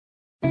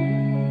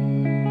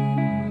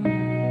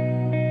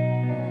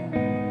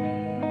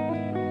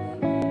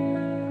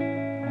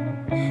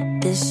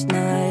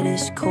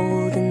is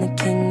cold in the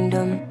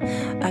kingdom.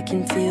 I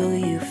can feel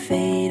you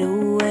fade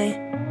away.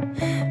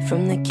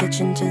 From the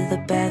kitchen to the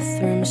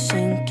bathroom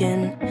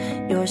sinking,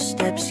 your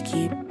steps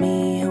keep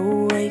me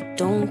awake.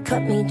 Don't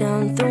cut me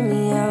down, throw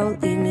me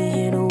out, leave me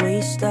here to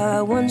waste.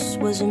 I once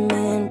was a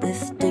man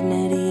with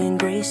dignity and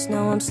grace.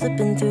 Now I'm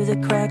slipping through the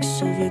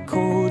cracks of your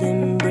cold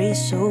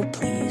embrace. So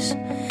please,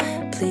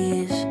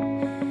 please,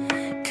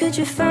 could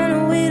you find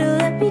a way to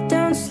let me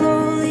down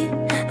slowly?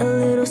 A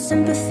little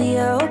sympathy,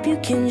 I hope you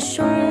can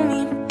show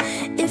me.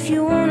 If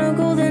you wanna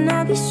go, then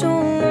I'll be so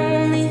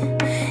lonely.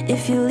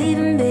 If you're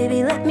leaving,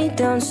 baby, let me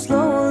down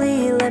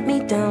slowly. Let me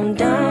down,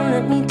 down,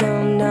 let me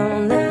down,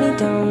 down, let me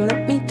down,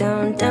 let me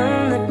down,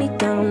 down, let me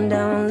down,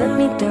 down, let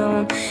me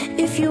down.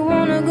 If you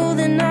wanna go,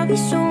 then I'll be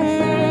so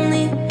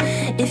lonely.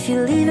 If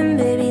you're leaving,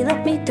 baby,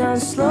 let me down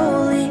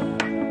slowly.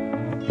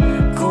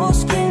 Cold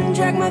skin,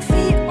 drag my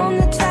feet on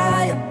the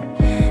tile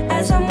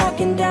as I'm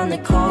walking down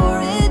the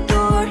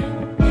corridor.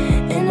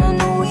 And I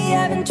know we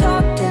haven't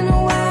talked in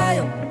a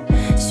while,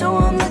 so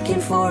I'm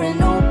looking for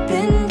an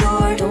open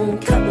door. Don't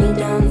cut me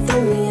down,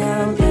 throw me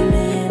out, leave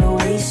me in a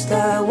waste.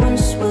 I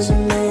once was a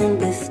man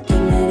with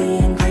dignity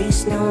and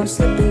grace. Now I'm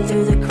slipping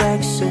through the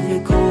cracks of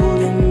your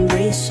cold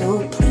embrace. So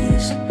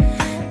please,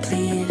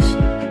 please,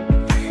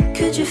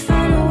 could you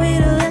find a way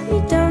to let me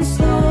down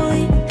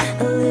slowly?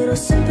 A little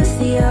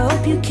sympathy, I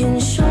hope you can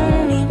show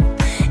me.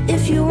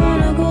 If you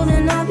wanna go,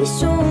 then I'll be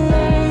so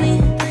lonely.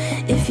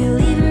 If you're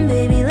leaving,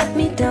 baby, let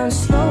me down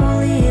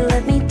slowly.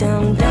 Let me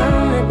down,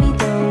 down, let me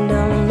down,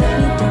 down, let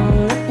me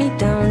down, let me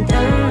down,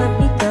 down, let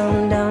me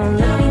down, down,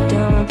 let me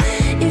down.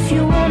 If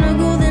you wanna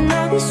go, then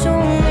I'll be so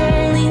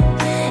lonely.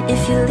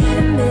 If you're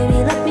leaving, baby,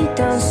 let me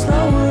down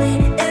slowly.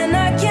 And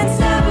I can't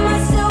stop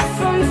myself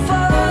from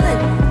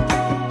falling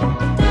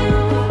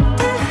down.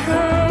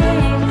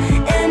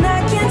 And I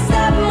can't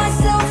stop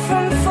myself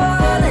from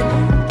falling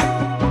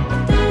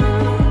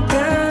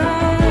down.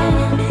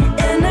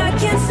 And I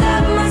can't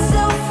stop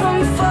myself from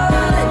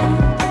falling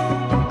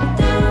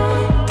down.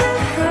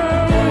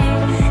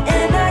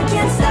 And I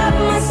can't stop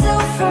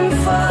myself from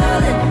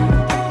falling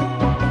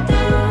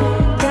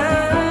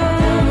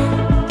down.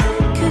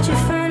 Could you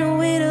find a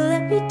way to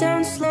let me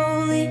down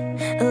slowly?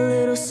 A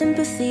little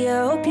sympathy, I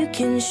hope you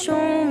can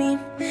show me.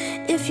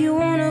 If you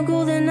wanna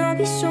go, then I'll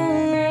be so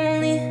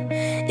lonely.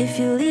 If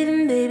you're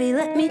leaving, baby,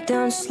 let me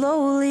down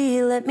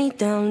slowly. Let me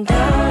down,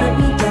 down, let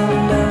me down,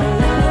 down,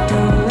 let me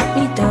down, let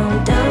me down,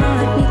 down,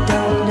 let me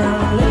down,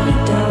 down, let me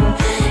down.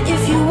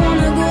 If you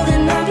wanna go,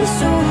 then I'll be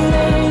so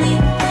lonely.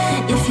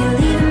 If you're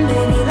leaving,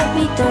 baby, let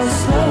me down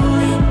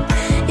slowly.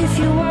 If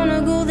you wanna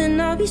go, then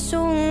I'll be so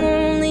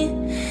lonely.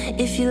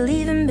 If you're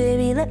leaving,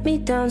 baby, let me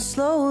down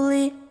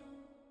slowly.